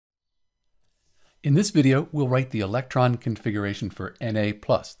In this video, we'll write the electron configuration for Na+.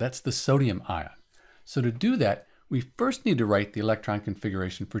 That's the sodium ion. So to do that, we first need to write the electron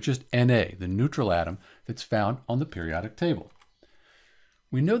configuration for just Na, the neutral atom that's found on the periodic table.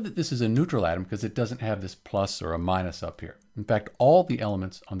 We know that this is a neutral atom because it doesn't have this plus or a minus up here. In fact, all the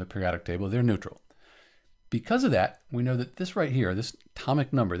elements on the periodic table, they're neutral. Because of that, we know that this right here, this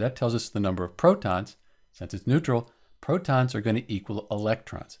atomic number, that tells us the number of protons. Since it's neutral, protons are going to equal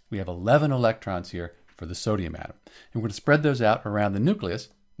electrons. We have 11 electrons here for the sodium atom. And we're going to spread those out around the nucleus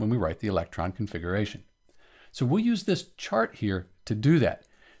when we write the electron configuration. So we'll use this chart here to do that.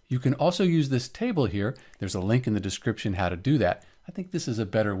 You can also use this table here. There's a link in the description how to do that. I think this is a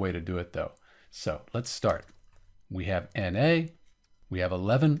better way to do it though. So let's start. We have Na, we have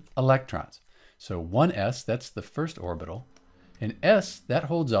 11 electrons. So 1s, that's the first orbital, and s, that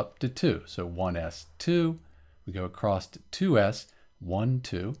holds up to 2. So 1s, 2, we go across to 2s, 1,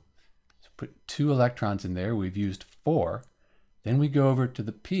 2. So put 2 electrons in there, we've used 4. Then we go over to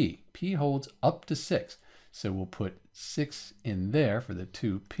the p. P holds up to 6. So we'll put 6 in there for the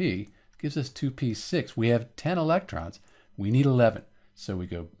 2p. Gives us 2p6. We have 10 electrons. We need 11. So we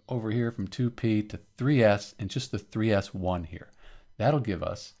go over here from 2p to 3s and just the 3s1 here. That'll give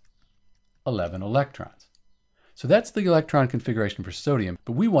us 11 electrons. So that's the electron configuration for sodium,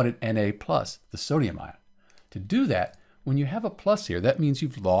 but we wanted Na+, the sodium ion. To do that, when you have a plus here, that means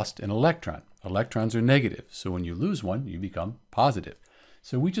you've lost an electron. Electrons are negative, so when you lose one, you become positive.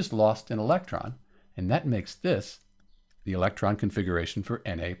 So we just lost an electron, and that makes this the electron configuration for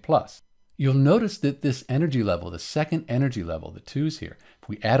Na+. You'll notice that this energy level, the second energy level, the 2's here, if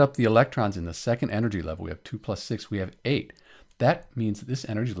we add up the electrons in the second energy level, we have 2 plus 6, we have 8. That means that this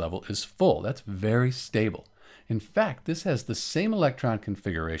energy level is full. That's very stable. In fact, this has the same electron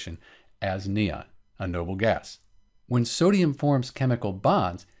configuration as neon, a noble gas. When sodium forms chemical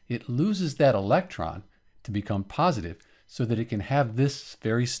bonds, it loses that electron to become positive so that it can have this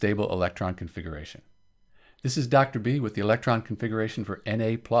very stable electron configuration. This is Dr. B with the electron configuration for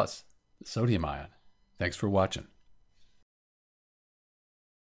Na+, the sodium ion. Thanks for watching.